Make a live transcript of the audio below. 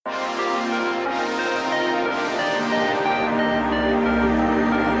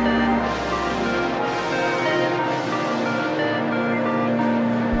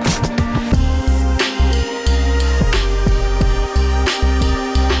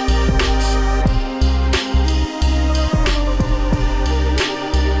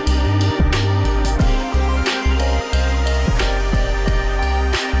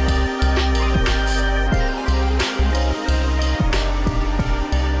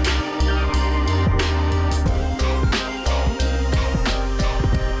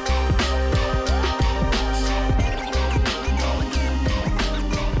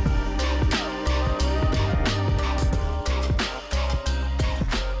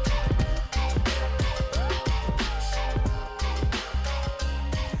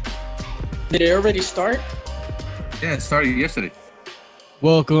Did it already start? Yeah, it started yesterday.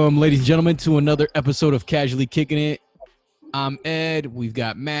 Welcome, ladies and gentlemen, to another episode of Casually Kicking It. I'm Ed. We've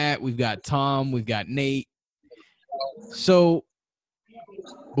got Matt. We've got Tom. We've got Nate. So,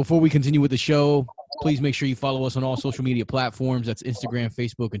 before we continue with the show, please make sure you follow us on all social media platforms. That's Instagram,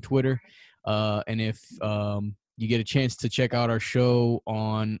 Facebook, and Twitter. And if you get a chance to check out our show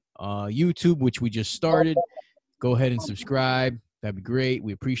on YouTube, which we just started, go ahead and subscribe. That'd be great.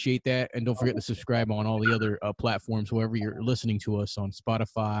 We appreciate that. And don't forget to subscribe on all the other platforms, wherever you're listening to us, on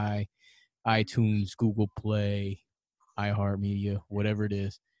Spotify, iTunes, Google Play, iHeartMedia, whatever it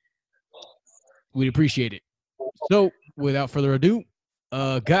is. We'd appreciate it. So, without further ado,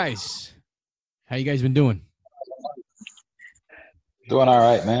 guys, how you guys been doing? Doing all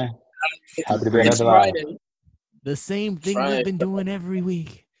right, man. Happy to be It's another live. Friday. The same thing Right. we've been doing every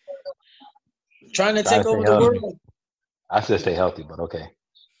week. Trying to Trying take to over stay the healthy. world. I said stay healthy, but okay.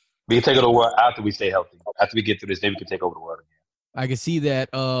 We can take over the world after we stay healthy. After we get through this, then we can take over the world again. I can see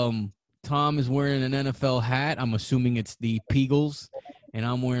that Tom is wearing an NFL hat. I'm assuming it's the Peagles, and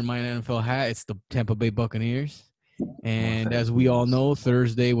I'm wearing my NFL hat. It's the Tampa Bay Buccaneers. And as we all know,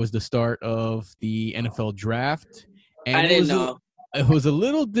 Thursday was the start of the NFL draft. And I it didn't was know. It was a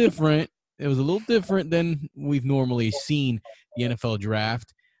little different. It was a little different than we've normally seen the NFL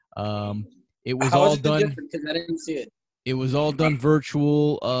draft. It was How all is it done. different? Because I didn't see it. It was all done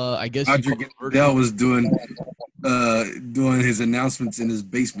virtual. I guess you Roger call it Goodell was doing his announcements in his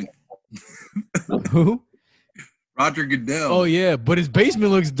basement. Who? Roger Goodell. Oh yeah, but his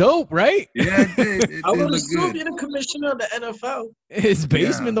basement looks dope, right? Yeah, it did. It I did would look assume good. you're the commissioner of the NFL. His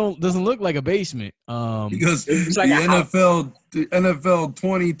basement doesn't look like a basement. Because It's like the a house. NFL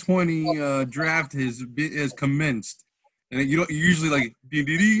 2020 draft has commenced, and you usually like you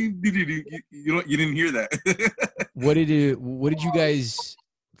didn't hear that. What did you guys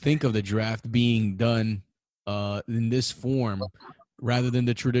think of the draft being done in this form rather than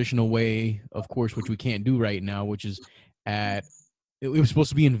the traditional way, of course, which we can't do right now, which is it was supposed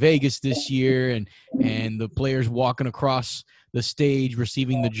to be in Vegas this year, and the players walking across the stage,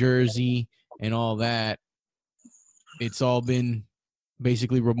 receiving the jersey and all that. It's all been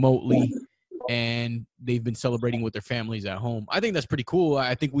basically remotely, and they've been celebrating with their families at home. I think that's pretty cool.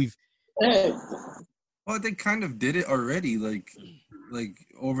 I think we've Hey, Well, they kind of did it already. Like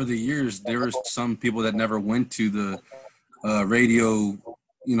over the years, there were some people that never went to the Radio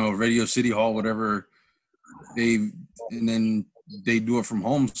City Hall, whatever. And then they do it from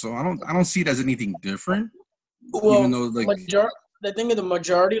home. So I don't see it as anything different. well, Even though, like, the thing of the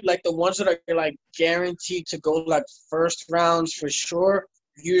majority, like the ones that are like guaranteed to go like first rounds for sure,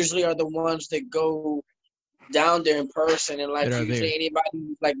 usually are the ones that go down there in person, and like That are usually there.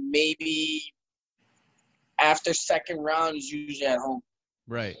 anybody like maybe after second round is usually at home.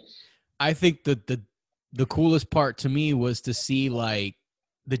 Right. I think the coolest part to me was to see like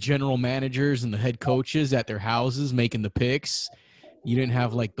the general managers and the head coaches at their houses making the picks. You didn't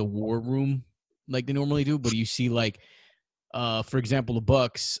have like the war room like they normally do, but you see like for example, the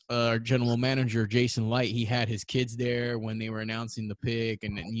Bucks, our general manager Jason Light, he had his kids there when they were announcing the pick,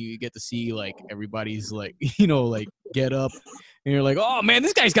 and then you get to see like everybody's like like get up, and you're like, oh man,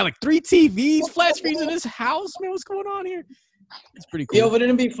 this guy's got like 3 TVs, flat screens in his house, man. What's going on here? It's pretty cool. Yo, wouldn't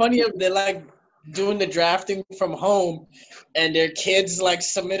it be funny if they're like doing the drafting from home and their kids like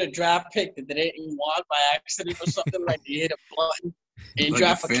submit a draft pick that they didn't want by accident or something, like they hit a button and like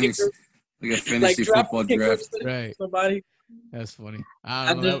draft a a fantasy, kicker. like a fantasy draft football a kicker draft. instead of Right. somebody. That's funny.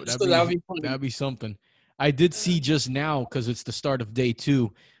 I don't know. So that would be funny. That'd be something. I did see just now, because it's the start of day 2.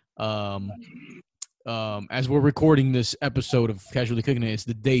 As we're recording this episode of Casually Cooking It, it's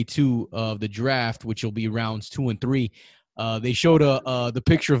the day 2 of the draft, which will be rounds 2 and 3. They showed the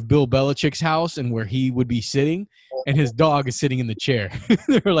picture of Bill Belichick's house and where he would be sitting, and his dog is sitting in the chair.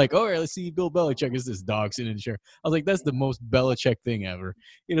 They were like, all right, let's see Bill Belichick. Is this dog sitting in the chair? I was like, that's the most Belichick thing ever.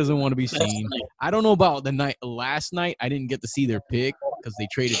 He doesn't want to be That's seen. funny. I don't know about last night. I didn't get to see their pick because they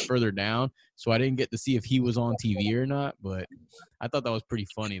traded further down, so I didn't get to see if he was on TV or not, but I thought that was pretty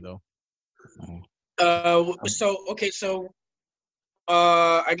funny, though.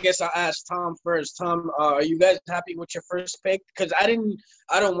 I guess I'll ask Tom first. Tom, are you guys happy with your first pick? Because I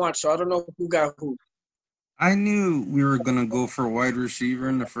don't watch, so I don't know who got who. I knew we were gonna go for a wide receiver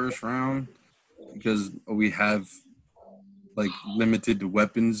in the first round because we have like limited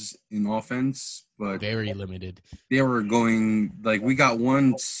weapons in offense, but Very limited. they were going like we got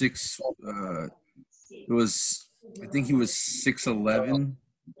 1-6. It was I think he was 6'11".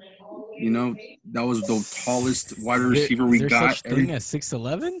 You know, that was the tallest wide receiver we Is there got. such thing as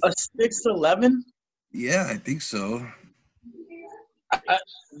 6'11"? A 6'11"? Yeah, I think so.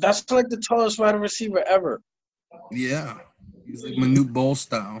 That's like the tallest wide receiver ever. Yeah, he's like Manute Bol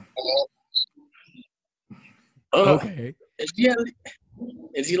style. Okay. Is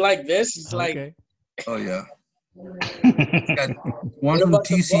he like this? He's like. Okay. Oh yeah. Got one What from about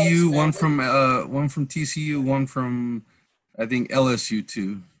the TCU, Bucks, man? one from TCU, one from I think LSU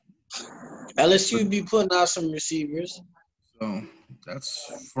too. LSU be putting out some receivers. So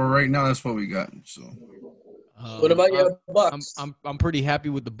that's for right now. That's what we got. So What about your Bucks? I'm pretty happy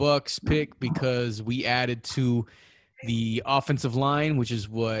with the Bucks pick because we added to the offensive line, which is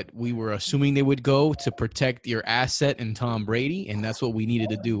what we were assuming they would go to protect your asset in Tom Brady, and that's what we needed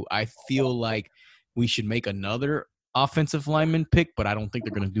to do. I feel like we should make another offensive lineman pick, but I don't think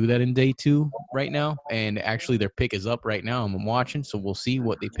they're going to do that in day 2 right now. And actually, their pick is up right now. I'm watching, so we'll see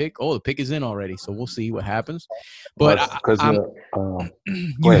what they pick. Oh, the pick is in already, so we'll see what happens. But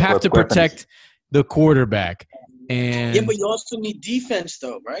you have to protect the quarterback. And yeah, but you also need defense,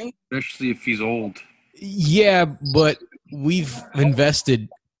 though, right? especially if he's old. Yeah, but we've invested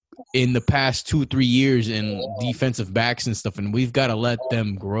in the past 2-3 years in defensive backs and stuff, and we've got to let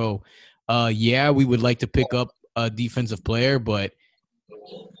them grow. Yeah, we would like to pick up a defensive player, but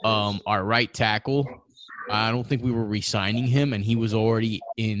our right tackle, I don't think we were re-signing him, and he was already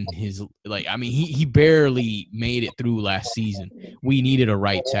in his he barely made it through last season. We needed a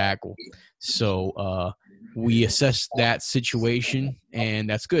right tackle, so we assessed that situation, and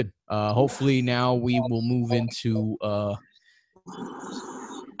that's good. Hopefully now we will move into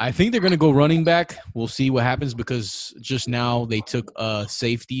I think they're going to go running back. We'll see what happens because just now they took a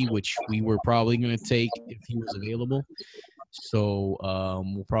safety, which we were probably going to take if he was available. So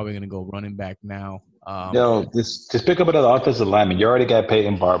we're probably going to go running back now. Just pick up another offensive lineman. You already got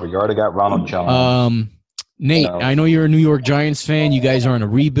Peyton Barber. You already got Ronald Jones. Nate, I know you're a New York Giants fan. You guys are in a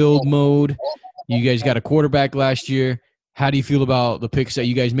rebuild mode. You guys got a quarterback last year. How do you feel about the picks that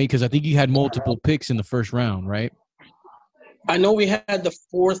you guys made? Because I think you had multiple picks in the first round, right? I know we had the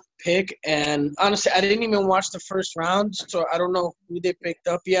 4th pick, and honestly, I didn't even watch the first round, so I don't know who they picked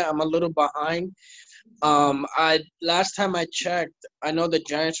up yet. I'm a little behind. Last time I checked, I know the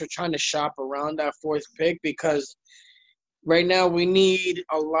Giants are trying to shop around that 4th pick because right now we need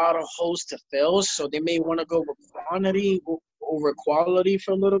a lot of holes to fill, so they may want to go with quantity over quality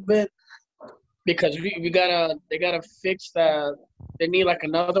for a little bit. Because they gotta fix that. They need like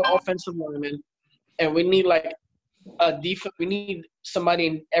another offensive lineman, and we need like a defense. We need somebody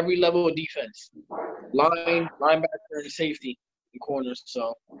in every level of defense, line, linebacker, and safety, and corners.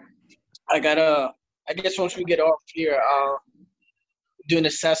 So I guess once we get off here, I'll do an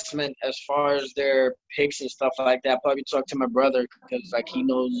assessment as far as their picks and stuff like that. Probably talk to my brother because like he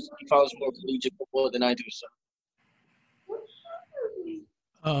follows more collegiate football than I do.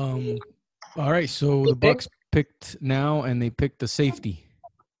 So. All right, so the Bucks picked now, and they picked the safety.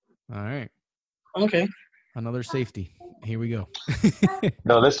 All right. Okay. Another safety. Here we go.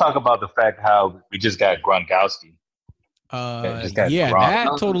 No, let's talk about the fact how we just got Gronkowski.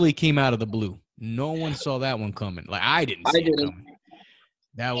 That totally came out of the blue. No one saw that one coming. Like I didn't see it coming.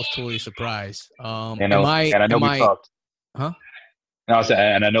 That was totally a surprise. I know we talked. Huh?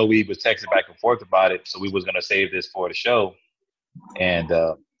 And I know we was texting back and forth about it, so we was gonna save this for the show. And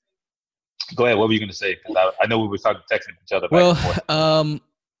go ahead. What were you going to say? Because I know we were texting each other. Well,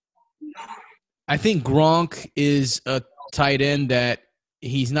 I think Gronk is a tight end that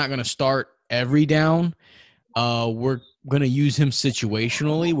he's not going to start every down. We're going to use him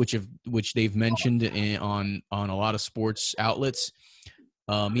situationally, which they've mentioned on a lot of sports outlets,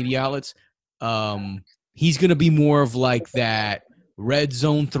 media outlets. He's going to be more of like that red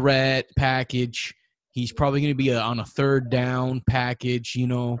zone threat package. He's probably going to be on a 3rd down package,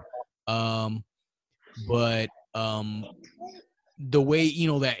 but the way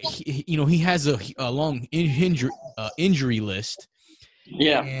that he has a long injury list,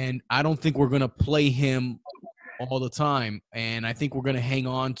 and I don't think we're gonna play him all the time, and I think we're gonna hang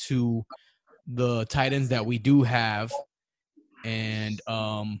on to the tight ends that we do have, and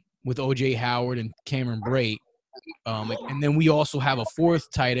with OJ Howard and Cameron Brate, and then we also have a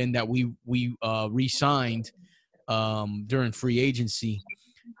 4th tight end that we re-signed during free agency.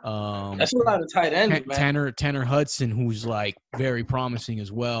 That's a lot of tight ends, man. Tanner Hudson, who's like very promising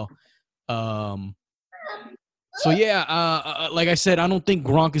as well. So yeah, like I said, I don't think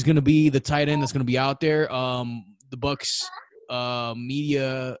Gronk is going to be the tight end that's going to be out there. The Bucks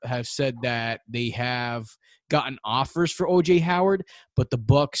media have said that they have gotten offers for OJ Howard, but the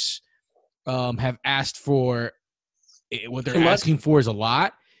Bucks have asked for what they're asking for is a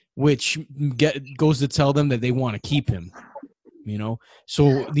lot, which goes to tell them that they want to keep him. You know,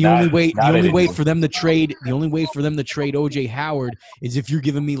 so the Not- only way not anymore. for them to trade OJ Howard is if you're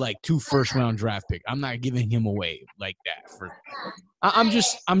giving me like 2 first-round draft pick. I'm not giving him away like that. I'm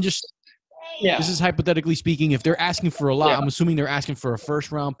just. Yeah. This is hypothetically speaking. If they're asking for a lot, Yeah. I'm assuming they're asking for a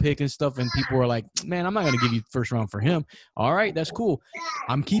first-round pick and stuff. And people are like, "Man, I'm not going to give you first round for him." All right, that's cool.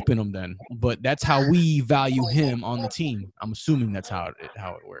 I'm keeping him then. But that's how we value him on the team. I'm assuming that's how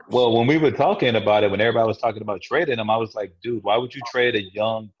it works. Well, when we were talking about it, when everybody was talking about trading him, I was like, dude, why would you trade a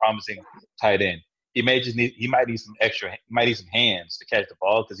young, promising tight end? He might need some hands to catch the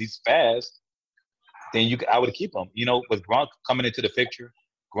ball because he's fast. Then I would keep him. You know, with Gronk coming into the picture,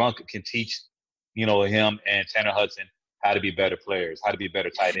 Gronk can teach, you know, him and Tanner Hudson how to be better players, how to be better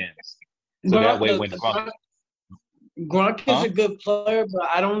tight ends. So that way, when Gronk is a good player, but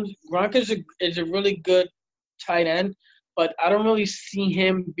Gronk is a really good tight end, but I don't really see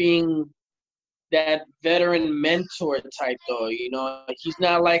him being that veteran mentor type though. You know, he's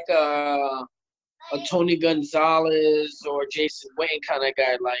not like a Tony Gonzalez or Jason Witten kind of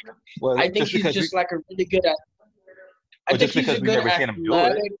guy. Like, well, I think he's just like a really good at. I think he's a good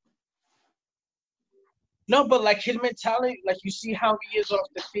athletic. No, but like his mentality, like you see how he is off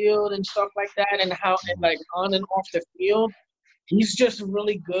the field and stuff like that, and how and like on and off the field, he's just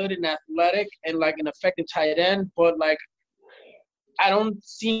really good and athletic and like an effective tight end. But like, I don't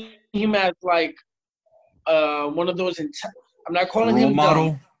see him as like one of those. I'm not calling him model.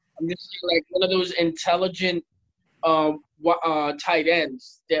 Dumb. I'm just saying like one of those intelligent tight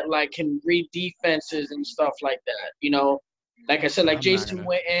ends that like can read defenses and stuff like that. You know, like I said, like Jason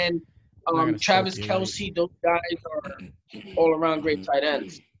Witten. Travis Kelce, those guys are all around great tight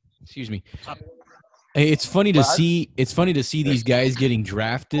ends. Excuse me. It's funny to see. It's funny to see these guys getting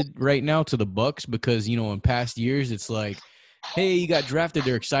drafted right now to the Bucs because you know in past years it's like, hey, you got drafted.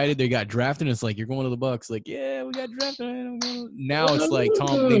 They're excited. They got drafted. And it's like you're going to the Bucs. Like, yeah, we got drafted. Now it's like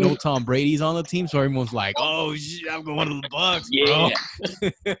they know Tom Brady's on the team, so everyone's like, oh shit, I'm going to the Bucs,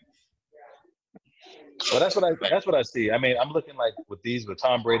 bro. Well, that's what I see. I mean, I'm looking like with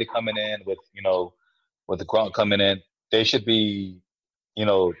Tom Brady coming in, with the Gronk coming in, they should be, you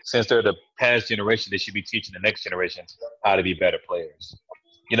know, since they're the past generation, they should be teaching the next generation how to be better players.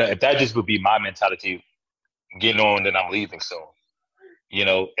 You know, if that just would be my mentality, getting on, then I'm leaving soon. You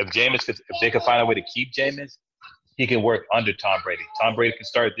know, if they could find a way to keep Jameis, he can work under Tom Brady. Tom Brady can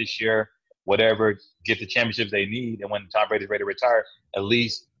start this year, whatever, get the championships they need, and when Tom Brady's ready to retire, at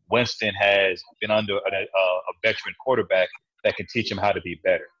least Winston has been under a veteran quarterback that can teach him how to be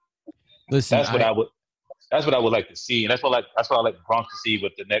better. Listen, that's what I would like to see, and that's what I like Gronk to see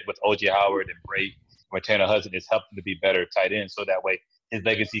with O.J. Howard and Bray and Tanner Hudson is help him to be better tight ends, so that way his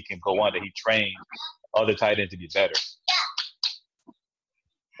legacy can go on. That he trained other tight ends to be better.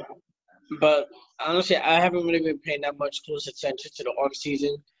 But honestly, I haven't really been paying that much close attention to the off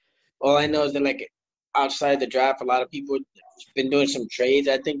season. All I know is that like outside the draft, a lot of people been doing some trades.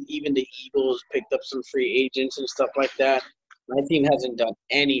 I think even the Eagles picked up some free agents and stuff like that. My team hasn't done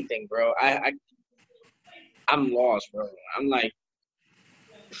anything, bro. I'm lost, bro. I'm like,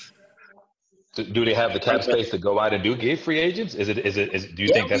 do they have the cap space to go out and get free agents? Do you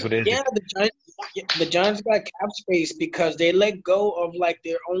think that's what it is? Yeah, the Giants got cap space because they let go of like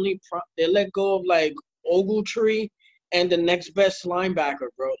they let go of like Ogletree and the next best linebacker,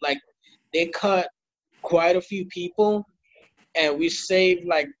 bro. Like they cut quite a few people, and we saved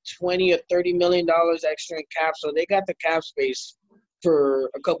like $20 or $30 million extra in cap. So they got the cap space for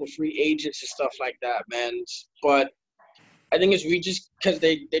a couple free agents and stuff like that, man. But I think it's just because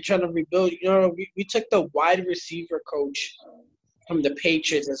they're trying to rebuild. You know, we took the wide receiver coach from the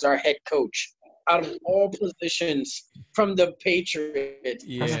Patriots as our head coach out of all positions from the Patriots.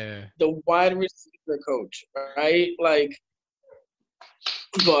 Yeah, the wide receiver coach, right? Like.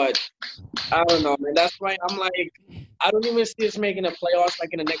 But I don't know, man. That's why I'm like, I don't even see us making the playoffs like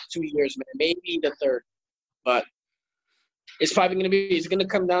in the next 2 years, man. Maybe the third, but it's probably it's gonna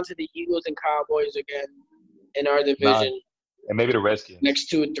come down to the Eagles and Cowboys again in our division. And maybe the Redskins. Next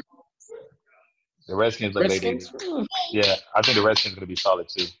 2 or 3. The Redskins look like yeah, I think the Redskins are gonna be solid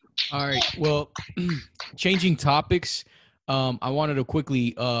too. All right. Well, changing topics. I wanted to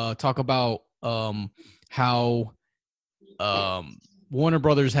quickly talk about how Warner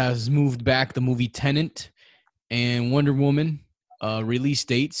Brothers has moved back the movie Tenet and Wonder Woman release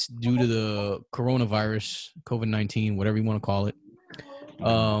dates due to the coronavirus, COVID-19, whatever you want to call it.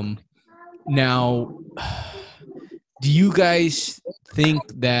 Now, do you guys think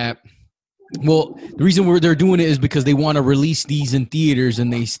that – well, the reason they're doing it is because they want to release these in theaters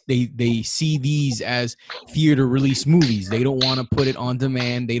and they see these as theater release movies. They don't want to put it on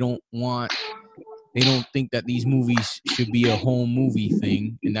demand. They don't want They don't think that these movies should be a home movie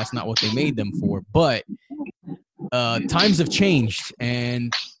thing, and that's not what they made them for. But times have changed,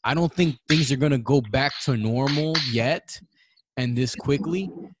 and I don't think things are going to go back to normal yet and this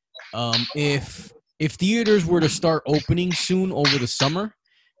quickly. If theaters were to start opening soon over the summer,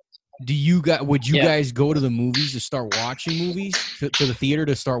 would you guys go to the movies to start watching movies, to the theater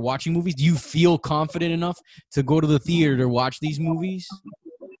to start watching movies? Do you feel confident enough to go to the theater to watch these movies?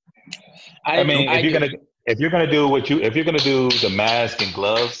 I mean, if you're gonna do the mask and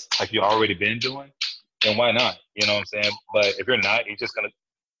gloves like you've already been doing, then why not? You know what I'm saying? But if you're not, you're just gonna.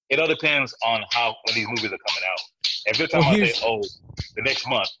 It all depends on when these movies are coming out. If they're talking about the next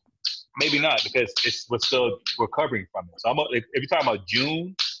month, maybe not, because we're still recovering from it. So if you're talking about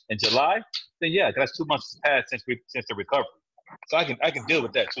June and July, then yeah, that's 2 months passed since the recovery. So I can deal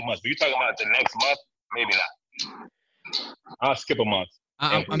with that 2 months. But you're talking about the next month, maybe not. I'll skip a month.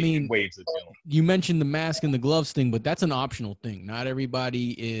 I mean, you mentioned the mask and the gloves thing, but that's an optional thing. Not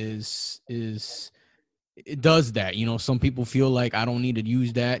everybody it does that. You know, some people feel like I don't need to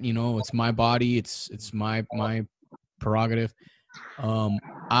use that. You know, it's my body. It's my prerogative.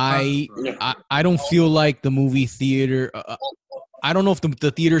 I don't feel like the movie theater. I don't know if the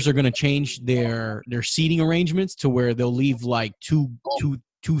theaters are going to change their seating arrangements to where they'll leave like two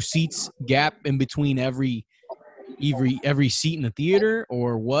seats gap in between every seat in the theater,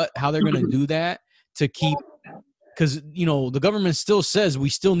 or how they're going to do that to keep, because you know the government still says we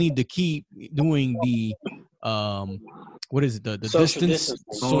still need to keep doing the what is it, the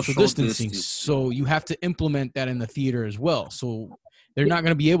social distancing. So you have to implement that in the theater as well. So they're not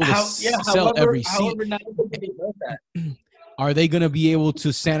going to be able to sell every seat. Are they going to be able to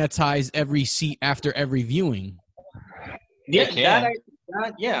sanitize every seat after every viewing? Yeah, they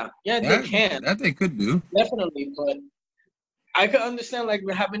can. That they could do. Definitely, but I could understand like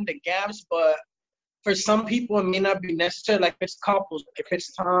we're having the gaps, but for some people it may not be necessary. Like if it's couples, if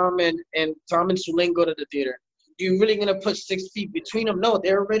it's Tom and Sulain go to the theater, you're really gonna put 6 feet between them? No,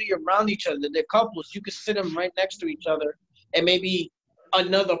 they're already around each other. They're couples. You could sit them right next to each other, and maybe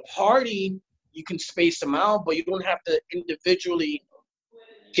another party you can space them out, but you don't have to individually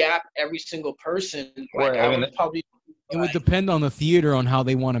gap every single person. Like it would depend on the theater on how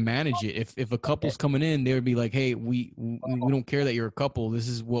they want to manage it. If a couple's coming in, they would be like, "Hey, we don't care that you're a couple. This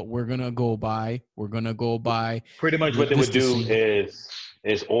is what we're gonna go by. We're gonna go by." Pretty much what they would do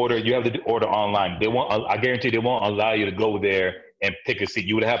is order. You have to order online. They won't. I guarantee they won't allow you to go there and pick a seat.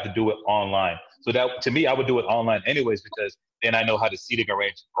 You would have to do it online. So that, to me, I would do it online anyways, because then I know how the seating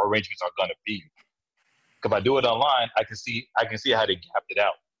arrangements are gonna be. If I do it online, I can see how they gapped it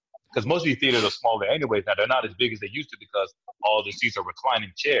out. Because most of these theaters are smaller anyways. Now, they're not as big as they used to because all the seats are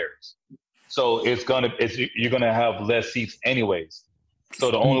reclining chairs. So you're going to have less seats anyways.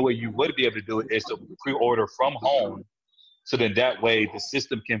 So the only way you would be able to do it is to pre-order from home. So then that way the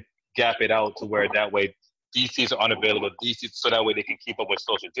system can gap it out to where that way these seats are unavailable, so that way they can keep up with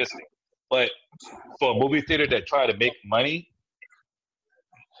social distancing. But for a movie theater that try to make money,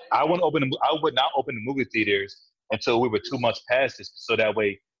 I would not open the movie theaters until we were 2 months past this, so that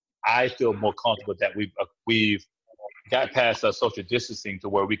way I feel more comfortable that we've got past our social distancing to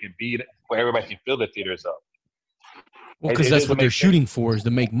where we can where everybody can fill the theaters up. Well, because that's what they're shooting for, is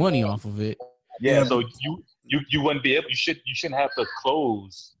to make money off of it. Yeah, so you wouldn't be able. You shouldn't have to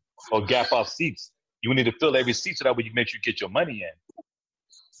close or gap off seats. You need to fill every seat so that way you make sure you get your money in.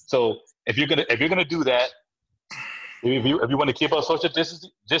 So if you're gonna do that, if you want to keep our social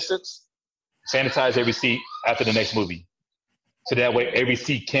distance, sanitize every seat after the next movie. So that way every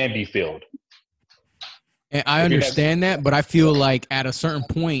seat can be filled. And I understand that, but I feel like at a certain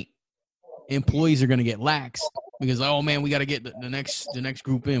point, employees are going to get lax because, oh man, we got to get the next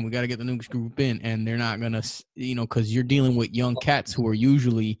group in. We got to get the next group in, and they're not going to, because you're dealing with young cats who are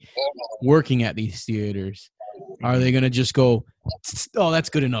usually working at these theaters. Are they going to just go, oh, that's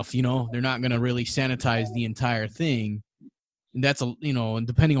good enough? They're not going to really sanitize the entire thing. And that's and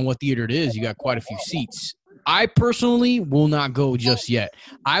depending on what theater it is, you got quite a few seats. I personally will not go just yet.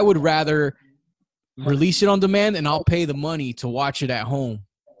 I would rather release it on demand, and I'll pay the money to watch it at home.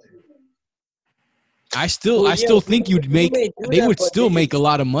 I still think they would still make a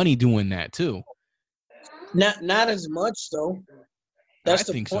lot of money doing that too. Not as much though. That's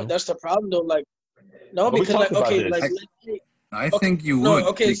the point. So. That's the problem though. Like, no, well, because I think you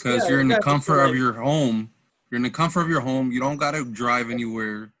would because you're in the comfort of your home. You're in the comfort of your home. You don't got to drive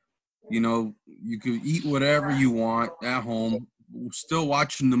anywhere. You could eat whatever you want at home, still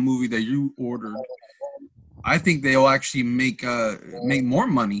watching the movie that you ordered. I think they'll actually make more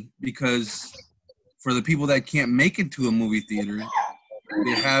money because for the people that can't make it to a movie theater,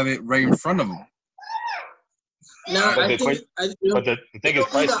 they have it right in front of them. Now But I the think question, but the thing is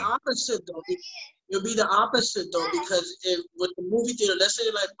it'll be the pricing. opposite though. It'll be the opposite though, because if with the movie theater, let's say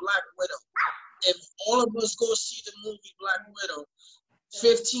like Black Widow, if all of us go see the movie Black Widow,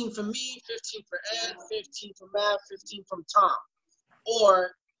 15 for me, 15 for Ed, 15 for Matt, 15 from Tom.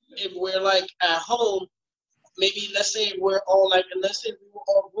 Or if we're like at home, maybe let's say we're all like, let's say we were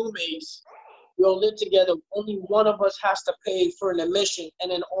all roommates, we all live together, only one of us has to pay for an admission,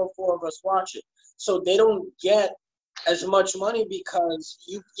 and then all four of us watch it. So they don't get as much money because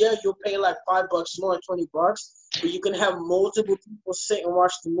you'll pay like $5 more, $20, but you can have multiple people sit and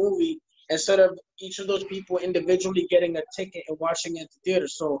watch the movie instead of each of those people individually getting a ticket and watching it at the theater.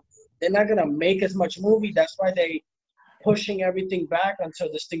 So they're not gonna make as much movie. That's why they pushing everything back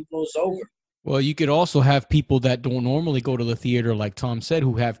until this thing blows over. Well, you could also have people that don't normally go to the theater, like Tom said,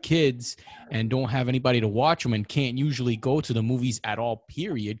 who have kids and don't have anybody to watch them and can't usually go to the movies at all,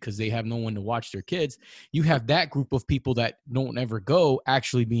 period, because they have no one to watch their kids. You have that group of people that don't ever go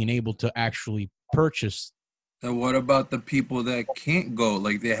actually being able to actually purchase. And what about the people that can't go?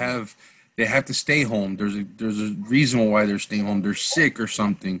 Like they have to stay home. There's a reason why they're staying home. They're sick or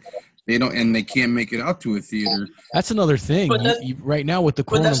something. They don't, and they can't make it out to a theater. That's another thing. But Right now with the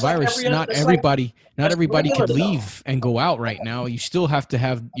coronavirus, not everybody could leave and go out right now. You still have to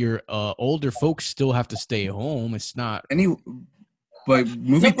have your older folks still have to stay at home. It's not But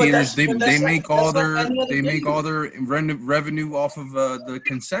movie theaters, they make all their revenue off of the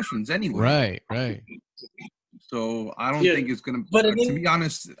concessions anyway. Right. So I don't think it's gonna. But To be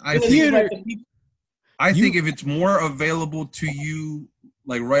honest, I theater. think if it's more available to you,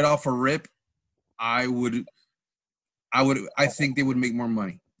 like right off a rip, I think they would make more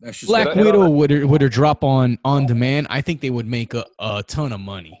money. That's just Black Widow would drop on demand. I think they would make a ton of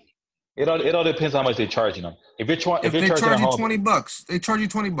money. It all depends how much they're charging them. If they charge you $20, they charge you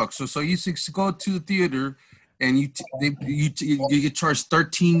 $20. So you go to the theater and you get charged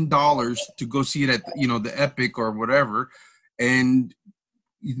 $13 to go see it at the Epic or whatever, and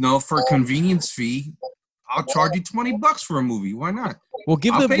for a convenience fee, I'll charge you $20 for a movie. Why not? Well,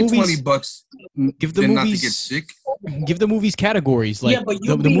 I'll pay $20. Give the movies not to get sick. Give the movies categories, like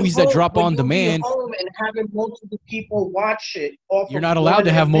the movies that drop on demand. Home and having multiple people watch it. You're not allowed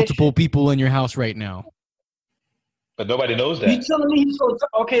to have multiple people in your house right now. But nobody knows that. You telling me? So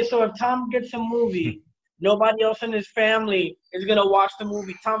if Tom gets a movie, nobody else in his family is gonna watch the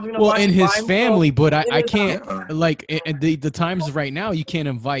movie. Tom's gonna watch it. Well, in his family, but I can't the times right now. You can't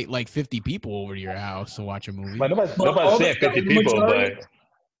invite like 50 people over to your house to watch a movie. But nobody's saying 50 people, but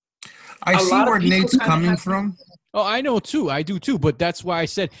I see where Nate's coming from. Oh, I know too. I do too. But that's why I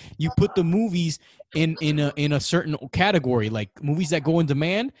said you put the movies in a certain category, like movies that go in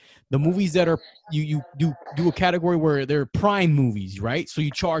demand. The movies that are you do a category where they're prime movies, right? So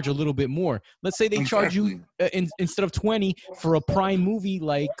you charge a little bit more. Let's say they charge you instead of 20 for a prime movie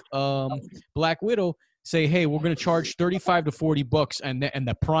like Black Widow. Say, hey, we're gonna charge $35 to $40 and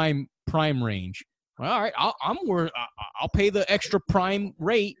the prime range. All right, I'll pay the extra prime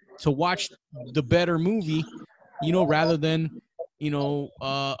rate to watch the better movie, rather than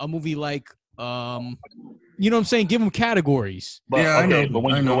a movie like you know what I'm saying? Give them categories. But, yeah, okay, I know.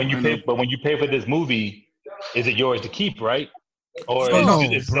 But when you pay for this movie, is it yours to keep, right? Or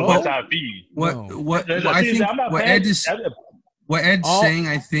it's a bro. one-time fee? What Ed's saying,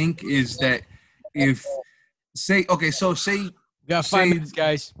 I think, is that say we got 5 minutes,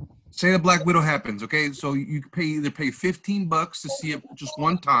 guys. Say the Black Widow happens, okay? So you either pay $15 to see it just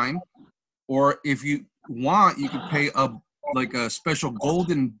one time, or if you want, you can pay a special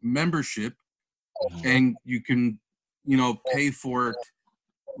golden membership, and you can, pay for it,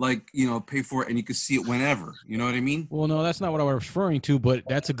 and you can see it whenever. You know what I mean? Well, no, that's not what I was referring to, but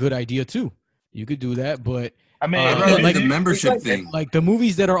that's a good idea too. You could do that, but I mean, like the membership thing, like the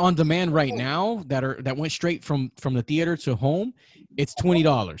movies that are on demand right now that went straight from the theater to home, it's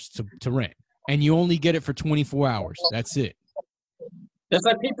 $20 to rent, and you only get it for 24 hours. That's it. That's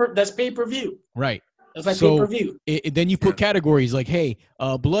like pay-per-view. Right. That's like pay-per-view. Then you put categories like, hey,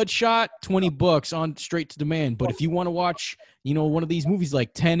 Bloodshot, $20 on straight to demand. But if you want to watch, one of these movies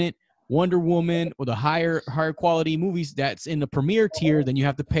like Tenet, Wonder Woman, or the higher quality movies that's in the premiere tier, then you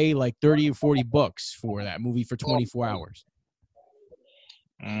have to pay like $30 or $40 for that movie for 24 hours.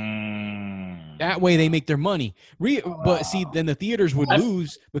 That way they make their money. But see, then the theaters would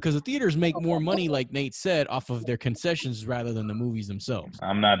lose because the theaters make more money, like Nate said, off of their concessions rather than the movies themselves.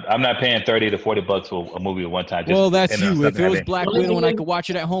 I'm not paying $30 to $40 for a movie at one time. Well, that's you. If it was Black Widow and I could watch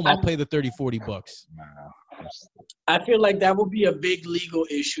it at home, I'll pay the $30, $40. I feel like that would be a big legal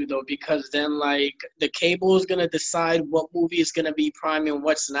issue though, because then like the cable is gonna decide what movie is gonna be prime and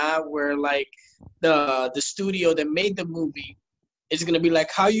what's not. Where like the studio that made the movie is gonna be like,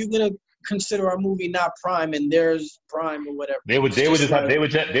 how you gonna consider our movie not Prime and theirs Prime or whatever? They would just have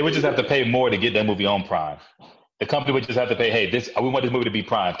to pay more to get that movie on Prime. The company would just have to pay, hey, we want this movie to be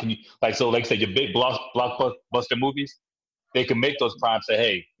Prime. Can you like say your big blockbuster movies, they can make those Prime. Say,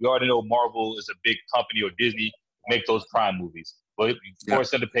 hey, we already know Marvel is a big company or Disney, make those Prime movies. But force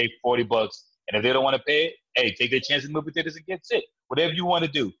them to pay $40, and if they don't want to pay it, hey, take their chance in movie theaters and get sick. Whatever you want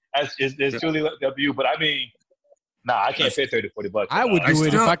to do, it's truly up to you. But I mean, nah, I can't pay $30-$40. I would do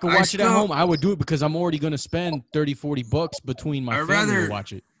it if I could watch it at home. I would do it because I'm already going to spend $30-$40 between my family to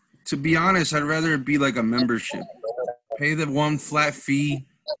watch it. To be honest, I'd rather it be like a membership. Pay the one flat fee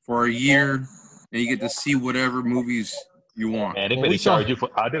for a year, and you get to see whatever movies you want. And we saw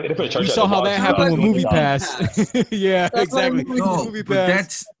how that happened with Movie Pass. Yeah, exactly. No, Movie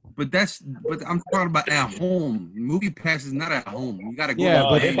Pass. But I'm talking about at home. Movie Pass is not at home. You gotta go. Yeah,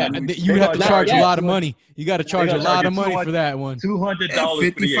 but you have to charge a lot of money. You got to charge a lot of money for that one. $200,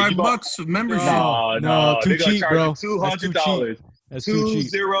 $55 for membership. No, too cheap, bro. $200. That's too cheap.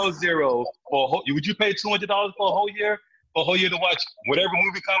 200 for would you pay $200 for a whole year? For a whole year to watch whatever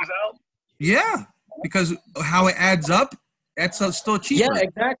movie comes out? Yeah, because how it adds up, that's still cheaper. Yeah,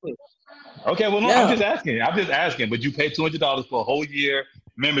 exactly. Okay, well, no, I'm just asking. Would you pay $200 for a whole year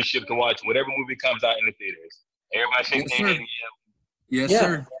membership to watch whatever movie comes out in the theaters? Everybody shaking Yes,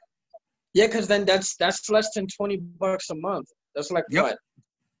 sir. Yeah, because then that's less than $20 a month. That's like what?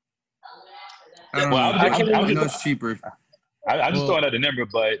 I don't know. It's cheaper. I'm just throwing out the number,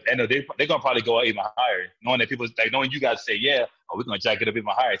 but I know they're gonna probably go even higher, knowing that people knowing you guys say, we're gonna jack it up even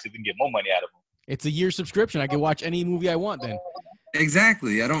higher so we can get more money out of them. It's a year subscription. I can watch any movie I want then.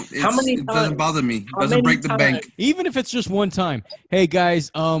 Exactly. It doesn't bother me. It doesn't break the bank. Even if it's just one time. Hey guys,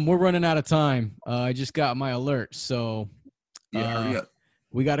 we're running out of time. I just got my alert, so hurry up.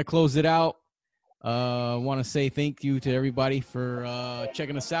 We got to close it out. I want to say thank you to everybody for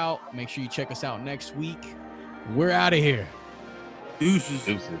checking us out. Make sure you check us out next week. We're out of here.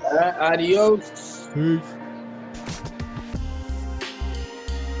 Deuces. Adios. Peace.